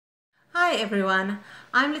Hi everyone,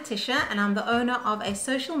 I'm Letishia and I'm the owner of a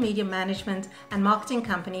social media management and marketing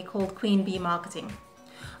company called Queen Bee Marketing.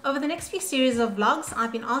 Over the next few series of vlogs,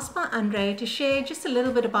 I've been asked by Andre to share just a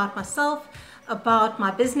little bit about myself, about my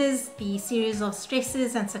business, the series of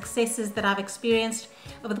stresses and successes that I've experienced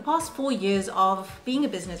over the past 4 years of being a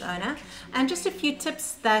business owner, and just a few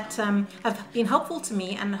tips that have been helpful to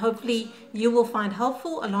me and hopefully you will find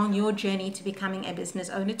helpful along your journey to becoming a business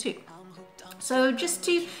owner too. So just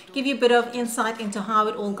to give you a bit of insight into how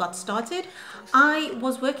it all got started, I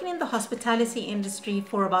was working in the hospitality industry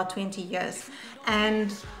for about 20 years.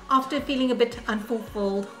 And after feeling a bit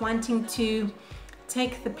unfulfilled, wanting to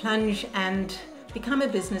take the plunge and become a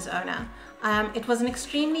business owner, it was an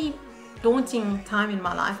extremely daunting time in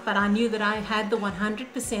my life, but I knew that I had the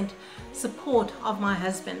 100% support of my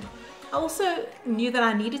husband. I also knew that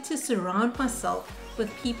I needed to surround myself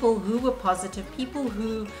with people who were positive, people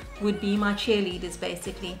who would be my cheerleaders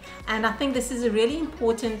basically. And I think this is a really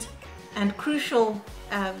important and crucial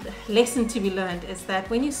lesson to be learned, is that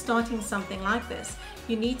when you're starting something like this,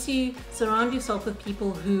 you need to surround yourself with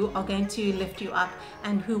people who are going to lift you up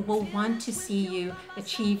and who will want to see you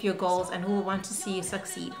achieve your goals and who will want to see you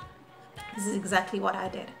succeed. This is exactly what I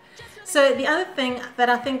did. So the other thing that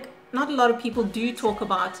I think not a lot of people do talk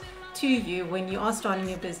about to you when you are starting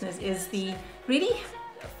your business is the really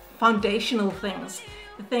foundational things.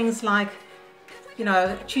 The things like, you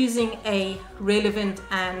know, choosing a relevant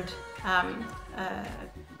and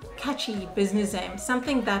catchy business name,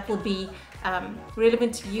 something that will be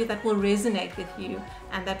relevant to you, that will resonate with you,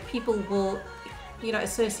 and that people will, you know,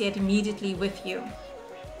 associate immediately with you.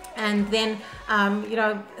 And then, you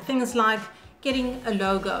know, things like getting a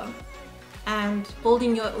logo and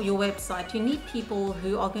building your website. You need people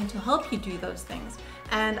who are going to help you do those things.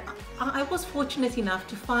 And I was fortunate enough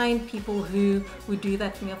to find people who would do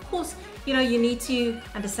that for me. Of course, you know, you need to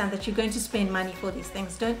understand that you're going to spend money for these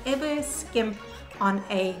things. Don't ever skimp on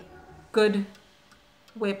a good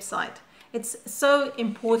website. It's so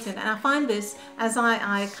important. And I find this as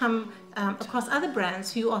I come across other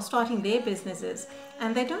brands who are starting their businesses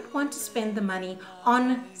and they don't want to spend the money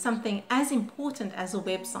on something as important as a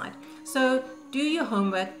website. So do your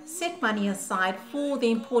homework, set money aside for the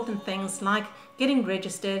important things like getting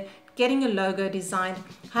registered, getting a logo designed,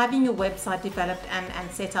 having your website developed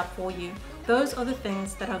and set up for you. Those are the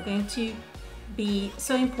things that are going to be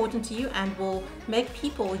so important to you and will make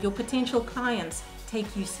people, your potential clients,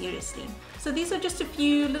 take you seriously. So these are just a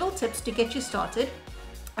few little tips to get you started.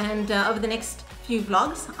 And over the next few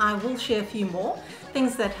vlogs, I will share a few more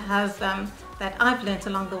things that have that I've learned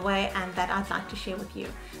along the way and that I'd like to share with you.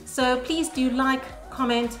 So please do like,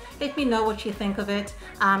 comment, let me know what you think of it,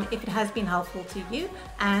 if it has been helpful to you,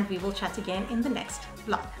 and we will chat again in the next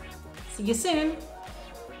vlog. See you soon.